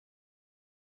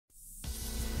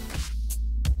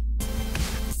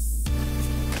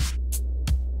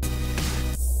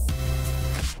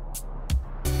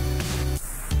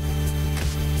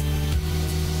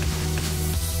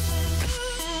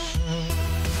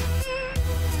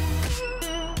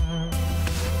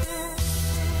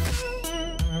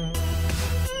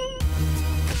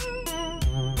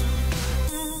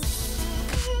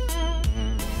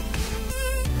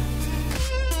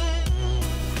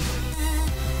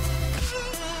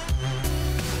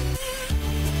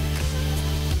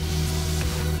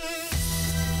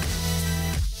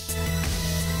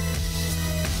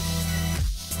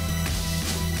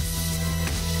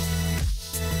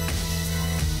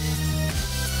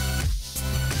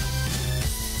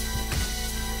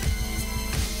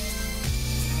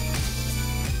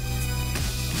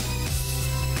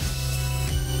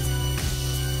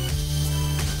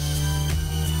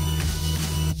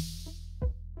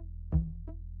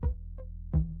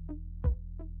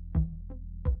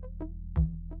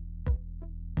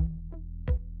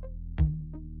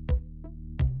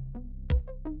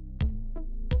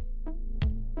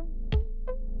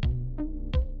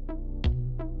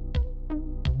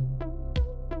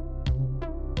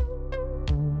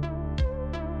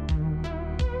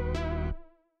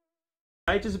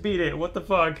I just beat it. What the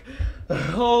fuck?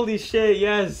 Holy shit,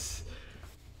 yes.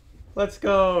 Let's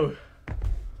go.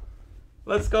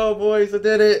 Let's go, boys. I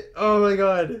did it. Oh my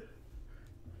god.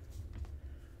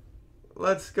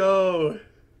 Let's go.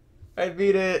 I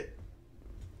beat it.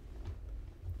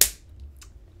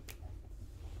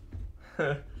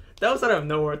 That was out of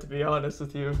nowhere, to be honest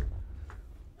with you.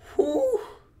 Whew.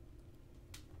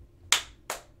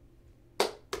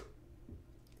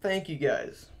 Thank you,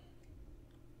 guys.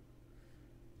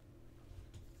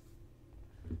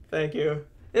 Thank you.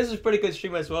 This is a pretty good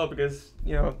stream as well because,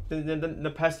 you know,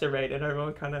 the pester rate and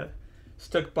everyone kind of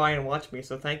stuck by and watched me.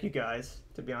 So thank you guys,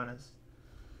 to be honest.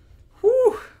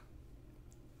 Whew.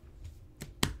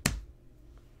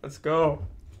 Let's go.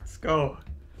 Let's go.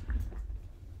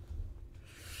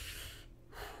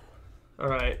 All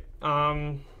right.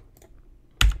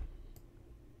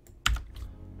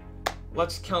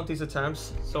 Let's count these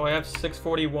attempts. So I have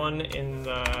 641 in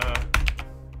the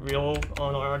real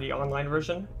the online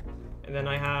version. And then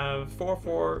I have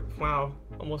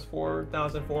almost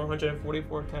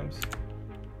 4,444 attempts.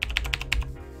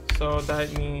 So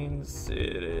that means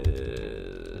it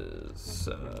is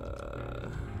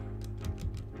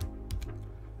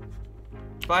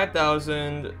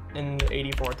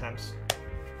 5,084 attempts.